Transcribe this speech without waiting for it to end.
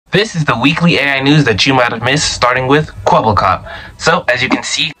This is the weekly AI news that you might have missed, starting with Kwebbelkop. So, as you can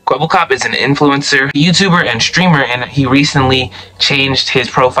see, Kwebbelkop is an influencer, YouTuber, and streamer, and he recently changed his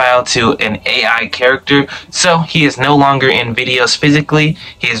profile to an AI character. So, he is no longer in videos physically.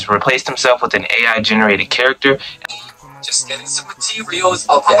 He has replaced himself with an AI-generated character. Just getting some materials.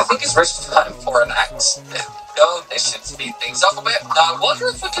 Okay, I think it's first time for an act. No, they should speed things up a bit. Now, I wonder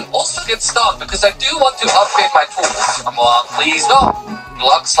if we can also get started, because I do want to upgrade my tools. Come on, please, no.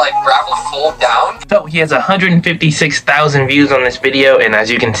 Looks like gravel fall down. So he has 156,000 views on this video, and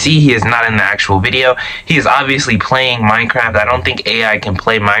as you can see, he is not in the actual video. He is obviously playing Minecraft. I don't think AI can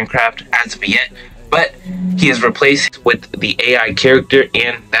play Minecraft as of yet, but he is replaced with the AI character,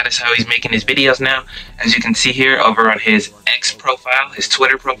 and that is how he's making his videos now. As you can see here over on his X profile, his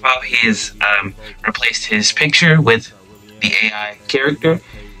Twitter profile, he has replaced his picture with the AI character.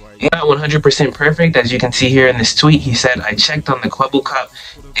 Not 100% perfect. As you can see here in this tweet, he said, "I checked on the Kwebbelkop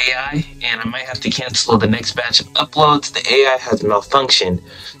AI and I might have to cancel the next batch of uploads. The AI has malfunctioned."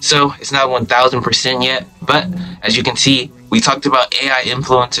 So it's not 1000% yet, but as you can see, we talked about AI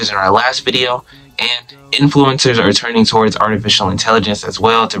influencers in our last video, and influencers are turning towards artificial intelligence as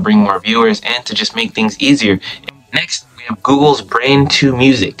well to bring more viewers and to just make things easier. Next, we have Google's Brain to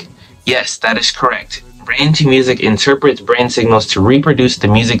Music. Yes, that is correct. Brain to Music interprets brain signals to reproduce the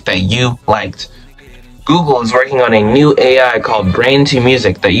music that you liked. Google is working on a new AI called Brain to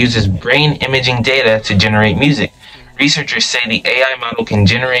Music that uses brain imaging data to generate music. Researchers say the AI model can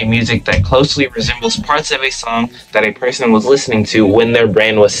generate music that closely resembles parts of a song that a person was listening to when their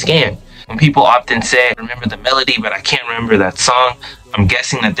brain was scanned. When people often say, "I remember the melody, but I can't remember that song," I'm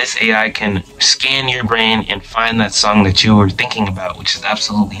guessing that this AI can scan your brain and find that song that you were thinking about, which is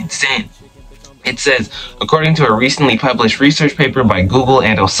absolutely insane. It says, according to a recently published research paper by Google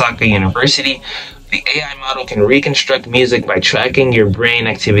and Osaka University, the AI model can reconstruct music by tracking your brain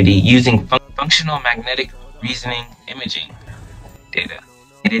activity using functional magnetic reasoning imaging data.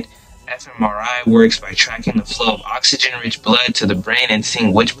 fMRI works by tracking the flow of oxygen-rich blood to the brain and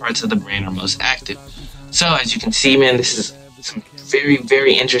seeing which parts of the brain are most active. So, as you can see, man, this is some very,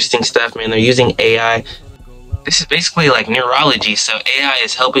 very interesting stuff, man. They're using AI. This is basically like neurology, so AI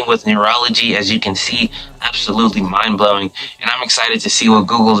is helping with neurology, as you can see. Absolutely mind-blowing, and I'm excited to see what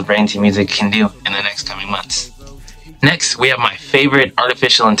Google's Brain to Music can do in the next coming months. Next, we have my favorite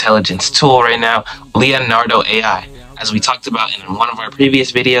artificial intelligence tool right now, Leonardo AI. As we talked about in one of our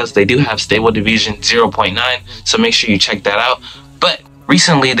previous videos, they do have Stable Diffusion 0.9, so make sure you check that out. But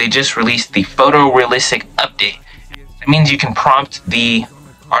recently, they just released the PhotoRealistic update. That means you can prompt the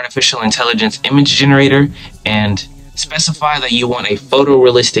artificial intelligence image generator and specify that you want a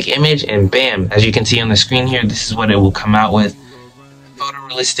photorealistic image, and bam, as you can see on the screen here, this is what it will come out with.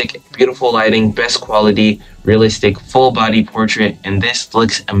 Photorealistic, beautiful lighting, best quality, realistic, full body portrait, and this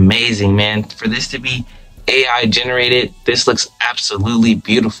looks amazing, man. For this to be AI generated, this looks absolutely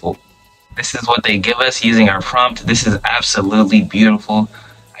beautiful. This is what they give us using our prompt. This is absolutely beautiful.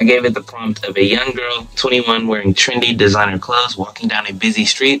 I gave it the prompt of a young girl, 21, wearing trendy designer clothes, walking down a busy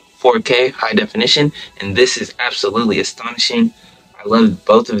street, 4K, high definition, and this is absolutely astonishing. I love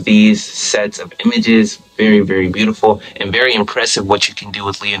both of these sets of images. Very, very beautiful, and very impressive what you can do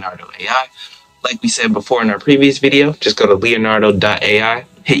with Leonardo AI. Like we said before in our previous video, just go to leonardo.ai,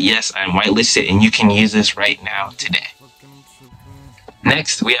 hit yes, I'm whitelisted, and you can use this right now today.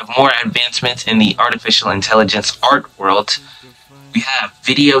 Next, we have more advancements in the artificial intelligence art world. We have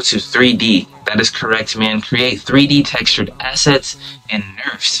video to 3D. That is correct, man. Create 3D textured assets and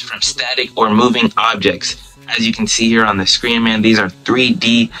nerfs from static or moving objects. As you can see here on the screen, man, these are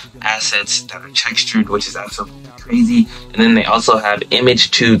 3D assets that are textured, which is absolutely crazy. And then they also have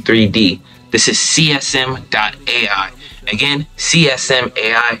image to 3D. This is CSM.ai. Again, CSM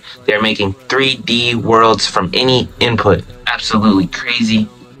AI. They're making 3D worlds from any input. Absolutely crazy.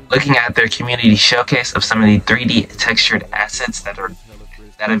 Looking at their community showcase of some of the 3D textured assets that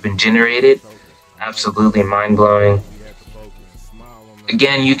have been generated, absolutely mind-blowing.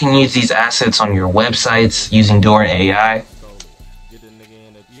 Again, you can use these assets on your websites using Dora AI.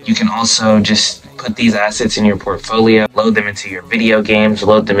 You can also just put these assets in your portfolio, load them into your video games,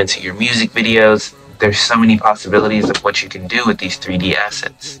 load them into your music videos. There's so many possibilities of what you can do with these 3D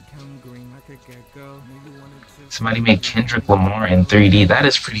assets. Somebody made Kendrick Lamar in 3D. That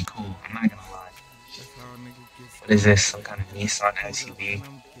is pretty cool. I'm not gonna lie. What is this? Some kind of Nissan SUV.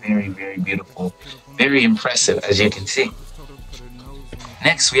 Very, very beautiful. Very impressive, as you can see.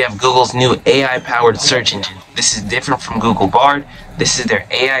 Next, we have Google's new AI-powered search engine. This is different from Google Bard. This is their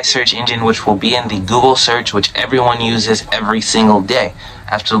AI search engine, which will be in the Google search, which everyone uses every single day.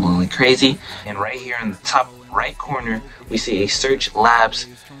 Absolutely crazy. And right here in the top right corner, we see a Search Labs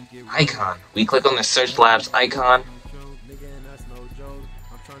icon. We click on the Search Labs icon,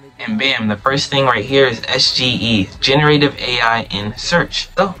 and bam, the first thing right here is SGE, Generative AI in Search.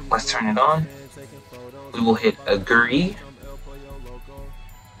 So let's turn it on. We will hit agree,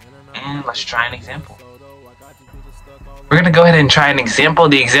 and let's try an example. We're going to go ahead and try an example.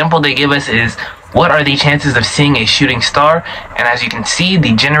 The example they give us is, what are the chances of seeing a shooting star? And as you can see,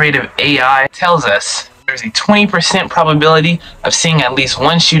 the generative AI tells us there's a 20% probability of seeing at least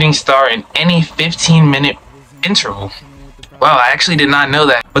one shooting star in any 15-minute interval. Wow, I actually did not know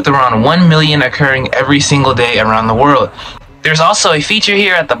that, with around 1 million occurring every single day around the world. There's also a feature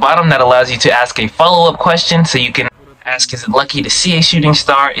here at the bottom that allows you to ask a follow-up question, so you can ask, is it lucky to see a shooting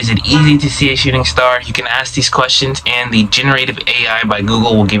star? Is it easy to see a shooting star? You can ask these questions and the generative AI by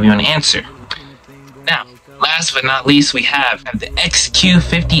Google will give you an answer. Now, last but not least, we have the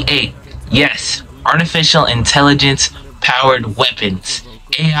XQ58. Yes, artificial intelligence powered weapons.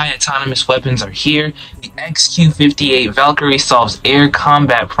 AI autonomous weapons are here. The XQ58 Valkyrie solves air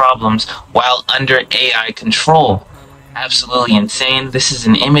combat problems while under AI control. Absolutely insane. This is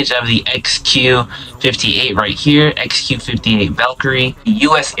an image of the XQ58 right here, XQ58 Valkyrie. The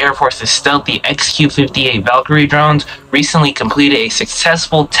U.S. Air Force's stealthy XQ58 Valkyrie drones recently completed a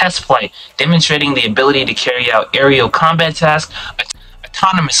successful test flight demonstrating the ability to carry out aerial combat tasks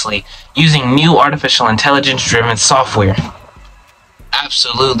autonomously using new artificial intelligence-driven software.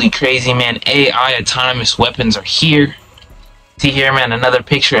 Absolutely crazy, man. AI autonomous weapons are here. See here, man, another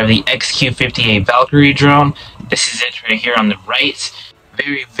picture of the XQ58 Valkyrie drone. This is it right here on the right.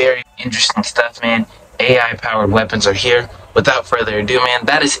 Very, very interesting stuff, man. AI-powered weapons are here. Without further ado, man,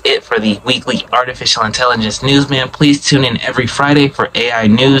 that is it for the weekly artificial intelligence news, man. Please tune in every Friday for AI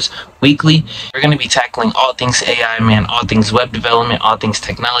News Weekly. We're going to be tackling all things AI, man, all things web development, all things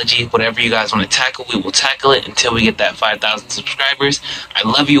technology. Whatever you guys want to tackle, we will tackle it until we get that 5,000 subscribers. I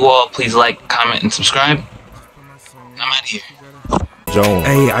love you all. Please like, comment, and subscribe. I'm out of here.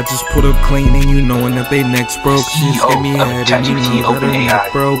 Hey, I just put up clean and you knowing that they next broke. She just gave me a head and you know that her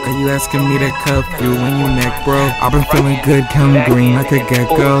neck broke. Are you asking me to cuff you when you neck broke? I've been feeling good, counting green like a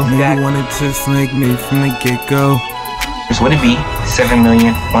gecko. Knew you wanted to snake me from the get-go. Would it be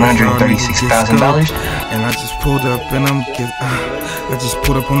 $7,136,000? And I just pulled up and I just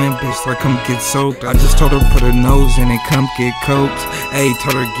pulled up on that bitch like come get soaked. I just told her put her nose in it, come get coked. Hey,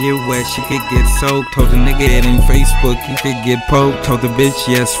 told her get wet, she could get soaked. Told the nigga it in Facebook, you could get poked. Told the bitch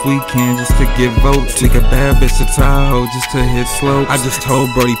yes we can just to get votes. Took a bad bitch to Tahoe just to hit slope. I just told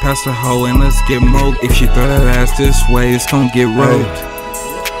Brody pass the hoe and let's get moked. If she throw that ass this way, it's gonna get roped.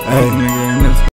 Hey, nigga,